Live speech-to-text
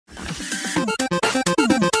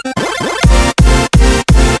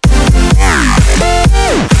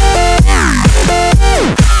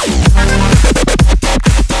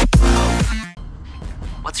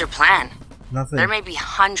Nothing. There may be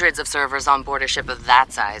hundreds of servers on board a ship of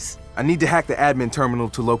that size. I need to hack the admin terminal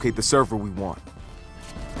to locate the server we want.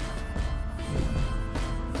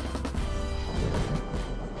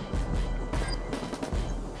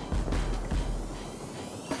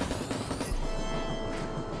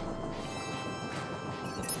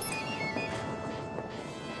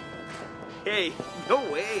 Hey,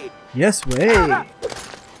 no way. Yes way.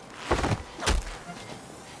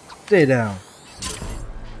 Stay down.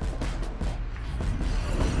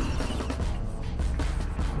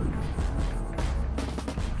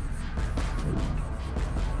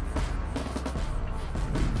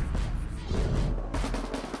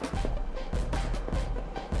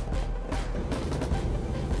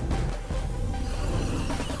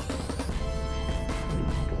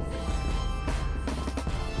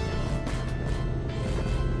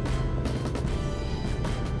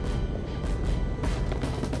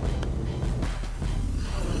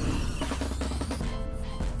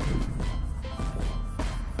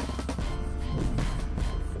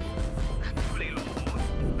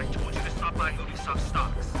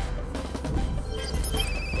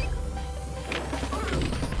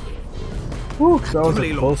 Whew, that was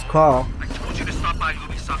a close call. I told you to stop by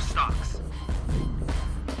Ubisoft stocks.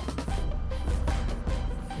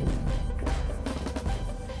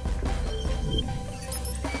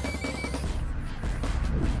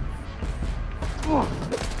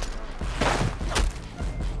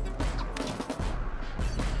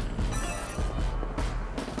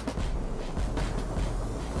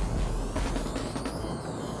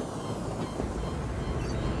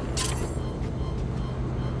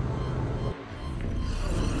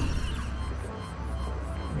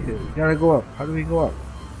 We gotta go up. How do we go up?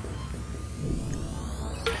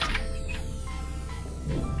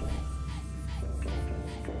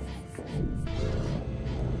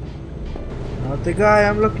 Not the guy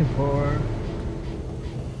I'm looking for.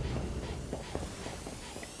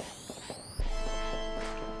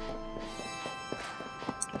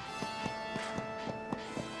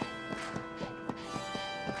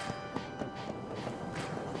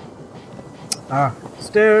 Ah,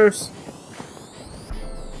 stairs.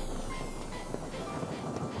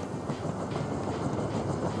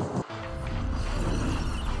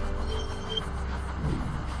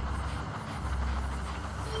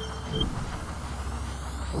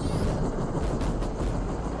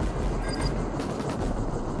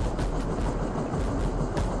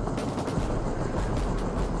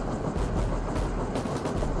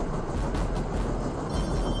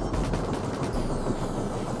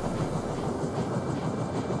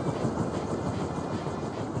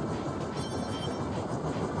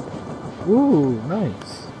 Ooh,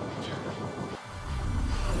 nice.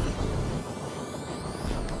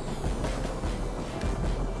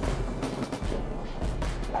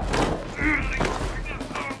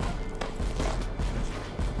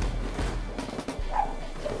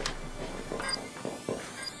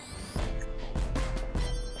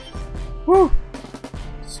 Woo!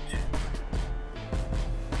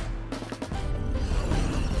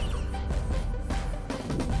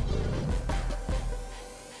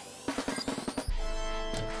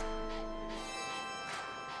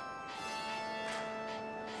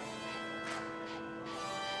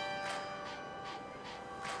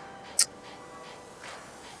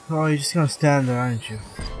 Oh, you're just gonna stand there, aren't you?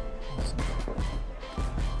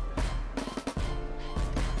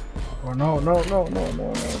 Oh no, no, no, no, no,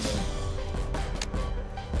 no, no.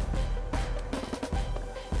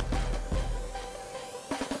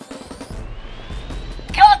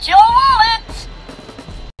 Got your wallet!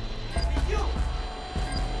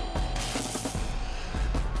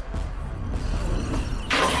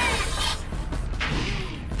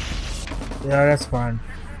 Yeah, that's fine.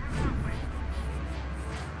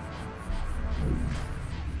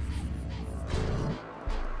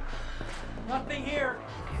 Nothing here.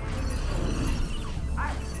 I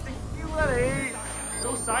think you ready.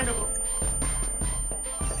 No sign of him.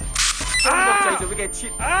 Ah! We get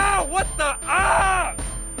cheap. Ah! What the? Ah!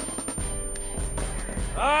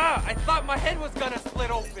 Ah! I thought my head was gonna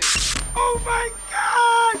split open. Oh my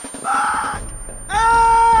God! Fuck!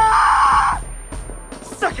 Ah!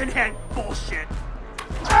 Secondhand bullshit.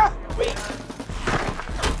 Ah! Wait.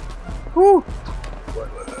 Whew.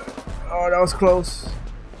 Oh, that was close.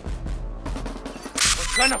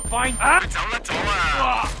 Gonna find. Ah!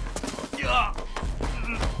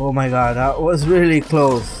 Oh my God, that was really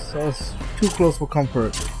close. That was too close for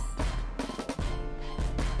comfort.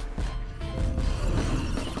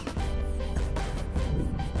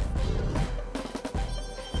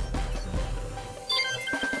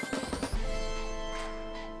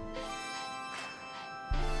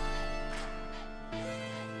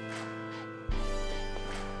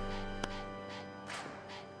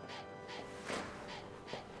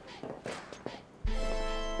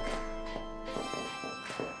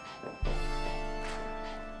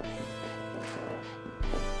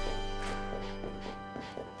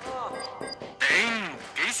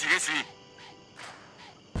 時嘅事。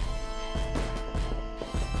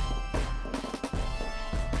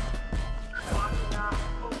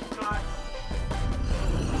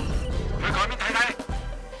去改邊睇睇。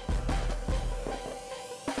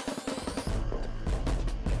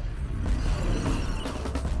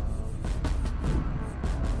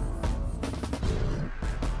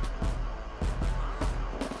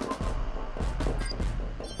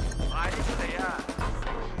快啲出嚟啊！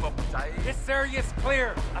木仔。This area is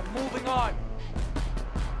clear. I'm moving on.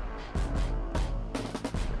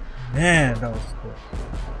 Man, that was cool.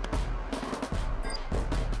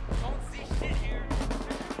 Don't see shit here.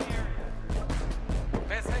 Area.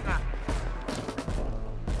 咩聲啊？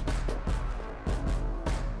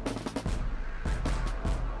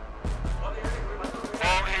放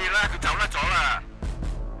棄啦，佢走甩咗啦。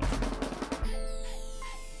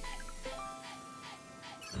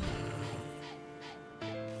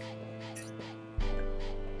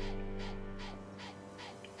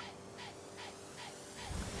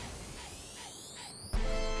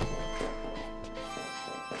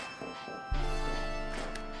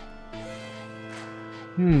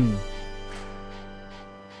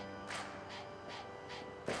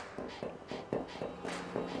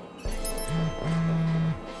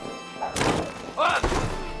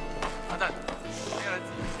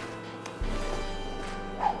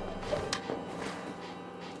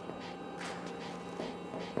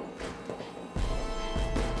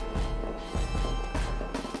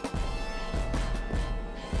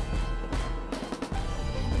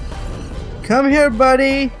Come here,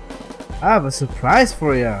 buddy. I have a surprise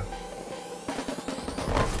for you.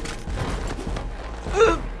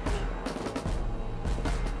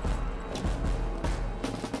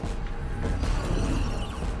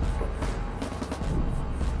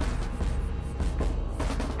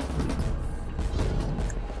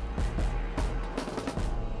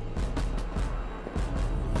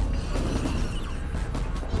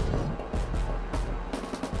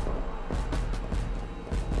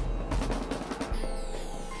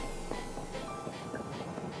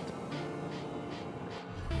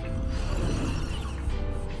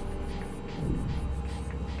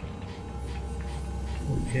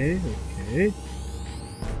 Okay.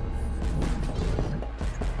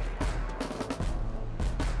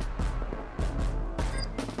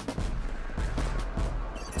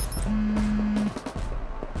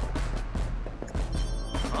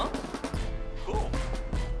 Huh? Cool.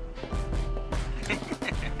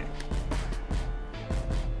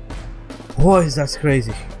 Boys, that's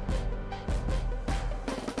crazy.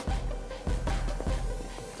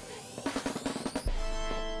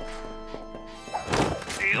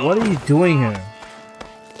 What are you doing here?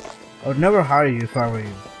 I would never hire you if I were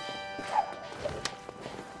you.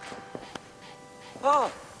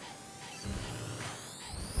 Oh.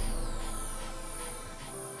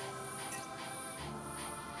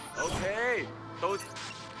 OK， 到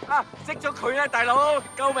啊，識咗佢啊，大佬，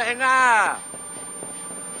救命啊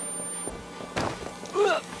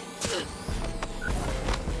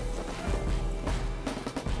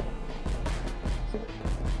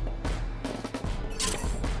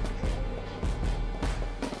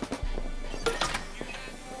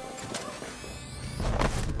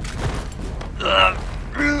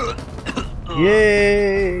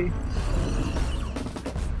！Yay!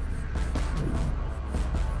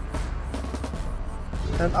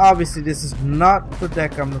 And obviously this is not the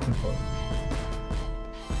deck I'm looking for.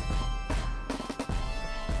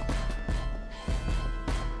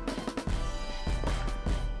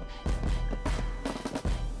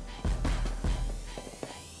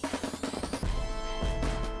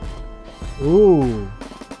 Ooh.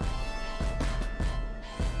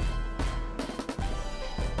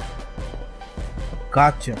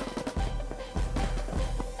 Gotcha.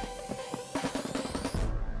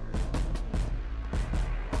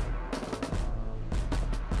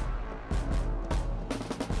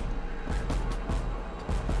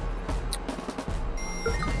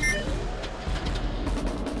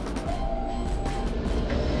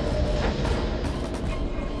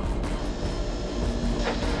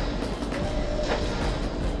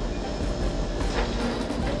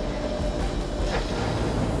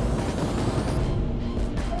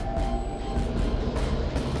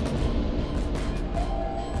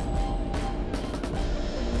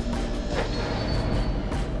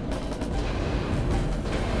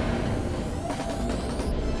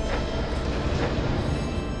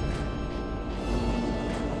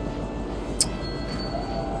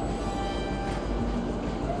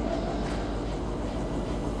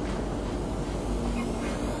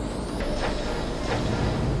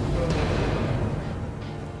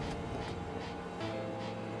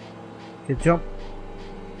 Okay, jump.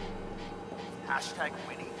 Hashtag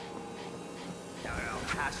Winnie. No,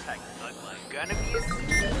 hashtag ugly. Gonna be a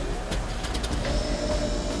secret.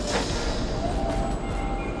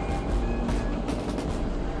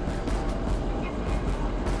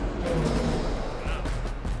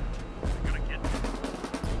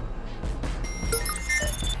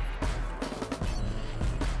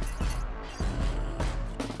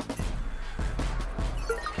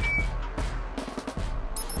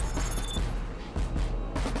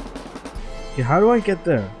 Okay, how do I get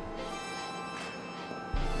there?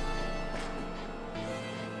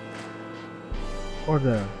 Or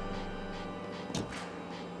there?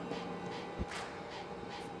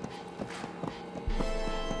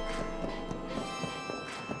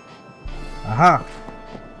 Aha!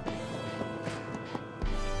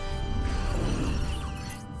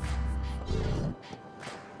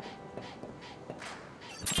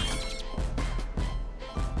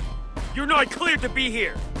 You're not cleared to be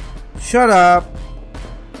here. Shut up!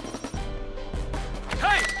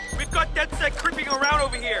 Hey, we've got Dead Set creeping around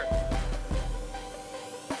over here.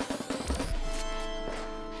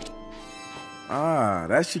 Ah,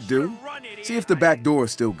 that should do. See if the back door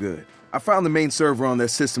is still good. I found the main server on that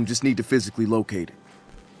system, just need to physically locate it.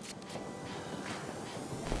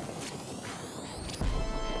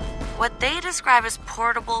 What they describe as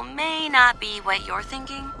portable may not be what you're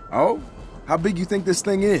thinking. Oh? How big you think this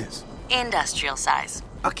thing is? Industrial size.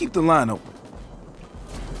 I'll keep the line open.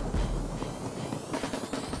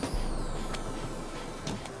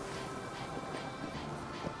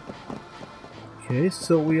 Okay,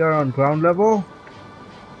 so we are on ground level.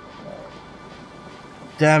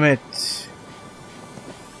 Damn it.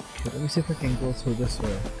 Okay, let me see if I can go through this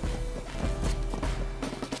way.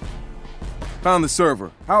 Found the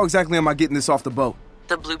server. How exactly am I getting this off the boat?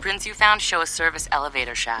 The blueprints you found show a service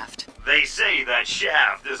elevator shaft. They say that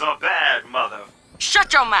shaft is a bad mother.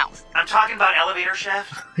 Shut your mouth! I'm talking about elevator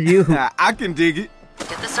shaft. You. I can dig it.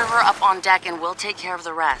 Get the server up on deck and we'll take care of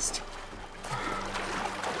the rest.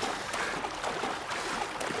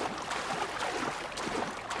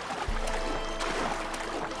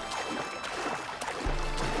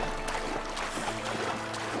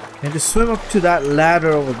 And just swim up to that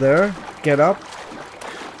ladder over there. Get up.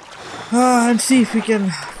 And see if we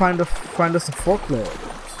can find us a forklift.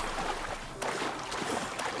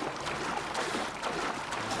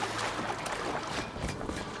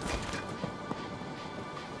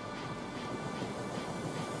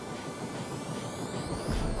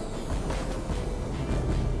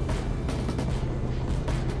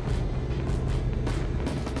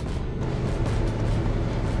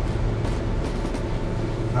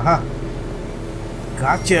 Aha.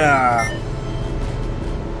 Gotcha.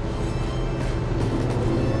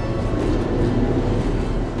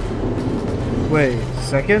 Wait a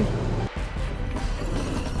second.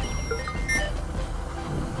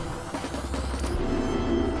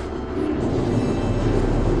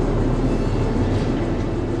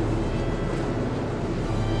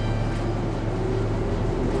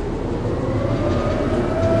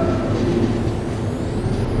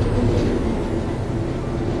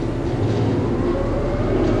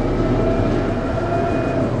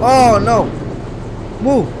 Oh no!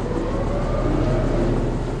 Move!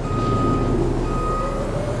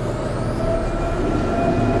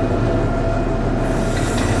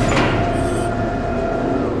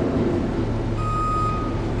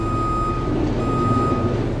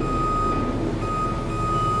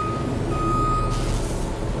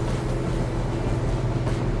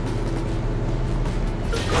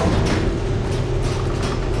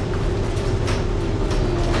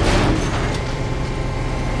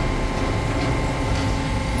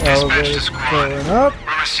 Dispatch to squad. Going up.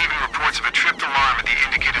 We're receiving reports of a tripped alarm at the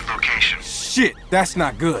indicated location. Shit, that's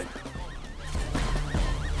not good.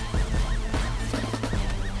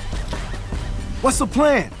 What's the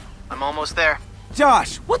plan? I'm almost there.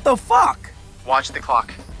 Josh, what the fuck? Watch the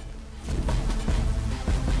clock.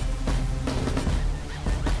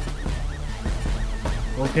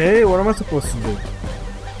 Okay, what am I supposed to do?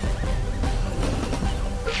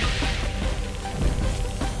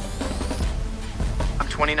 I'm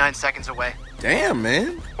 29 seconds away. Damn,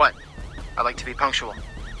 man. What? I like to be punctual.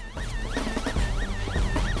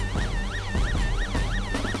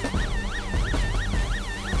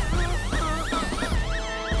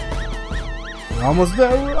 We're almost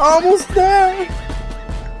there, we're almost there!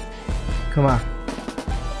 Come on.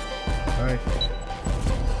 Alright.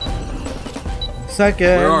 Seconds.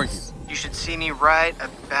 Where are you? You should see me right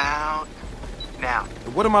about now.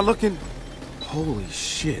 What am I looking? Holy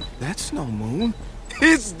shit, that's no moon.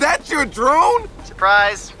 Is that your drone?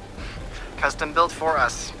 Surprise! Custom built for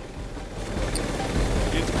us.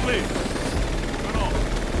 It's clear.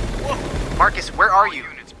 Marcus, where are you?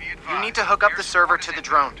 You need to hook up the server to the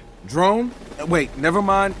drone. Drone? Wait, never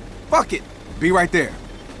mind. Fuck it. Be right there.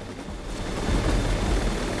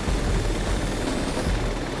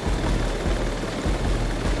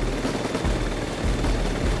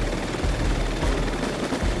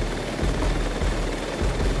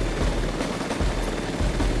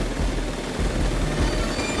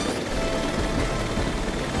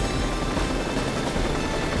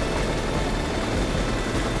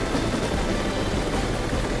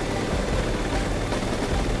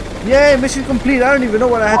 Yay, mission complete. I don't even know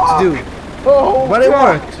what I had to do. Oh, But it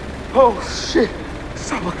God. worked. Oh, shit.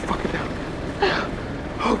 Stop looking fucking down.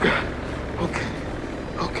 Oh, God. Okay.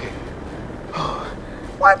 Okay. Oh.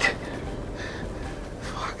 What?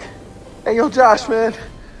 Fuck. Hey, yo, Josh, man.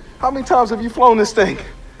 How many times have you flown this thing?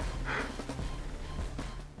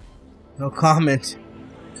 No comment.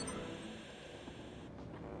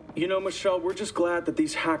 You know, Michelle, we're just glad that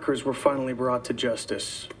these hackers were finally brought to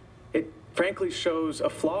justice. It frankly shows a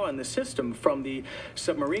flaw in the system, from the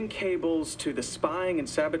submarine cables to the spying and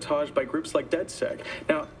sabotage by groups like DedSec.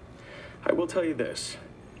 Now, I will tell you this.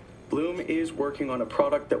 Bloom is working on a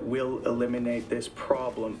product that will eliminate this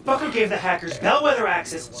problem. Bucker gave the hackers bellwether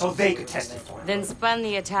access so they could test it for him. Then spun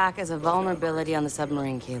the attack as a vulnerability on the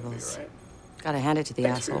submarine cables. Right. Gotta hand it to the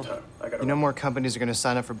Thanks for your asshole. time. I gotta You know run. more companies are gonna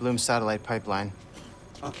sign up for Bloom's satellite pipeline.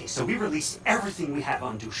 Okay, so we release everything we have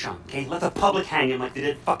on Duchamp, okay? Let the public hang him like they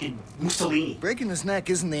did fucking Mussolini. Breaking his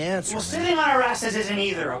neck isn't the answer. Well, sitting on our asses isn't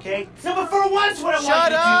either, okay? No, but for once, what I want you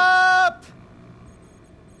Shut to up!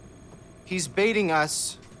 He's baiting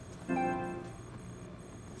us.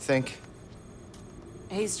 Think.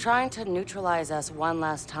 He's trying to neutralize us one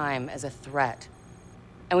last time as a threat.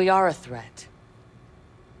 And we are a threat.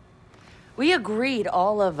 We agreed,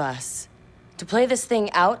 all of us, to play this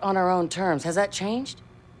thing out on our own terms. Has that changed?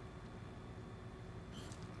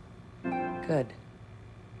 Good.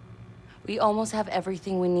 We almost have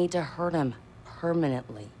everything we need to hurt him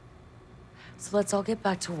permanently. So let's all get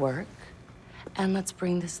back to work, and let's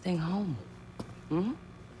bring this thing home. Hmm?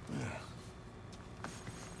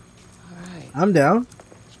 All right. I'm down.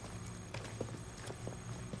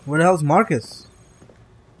 Where the hell's Marcus?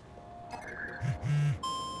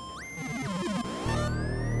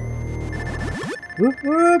 Whoop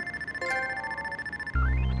whoop!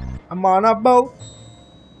 I'm on a boat.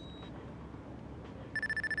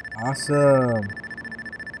 Awesome.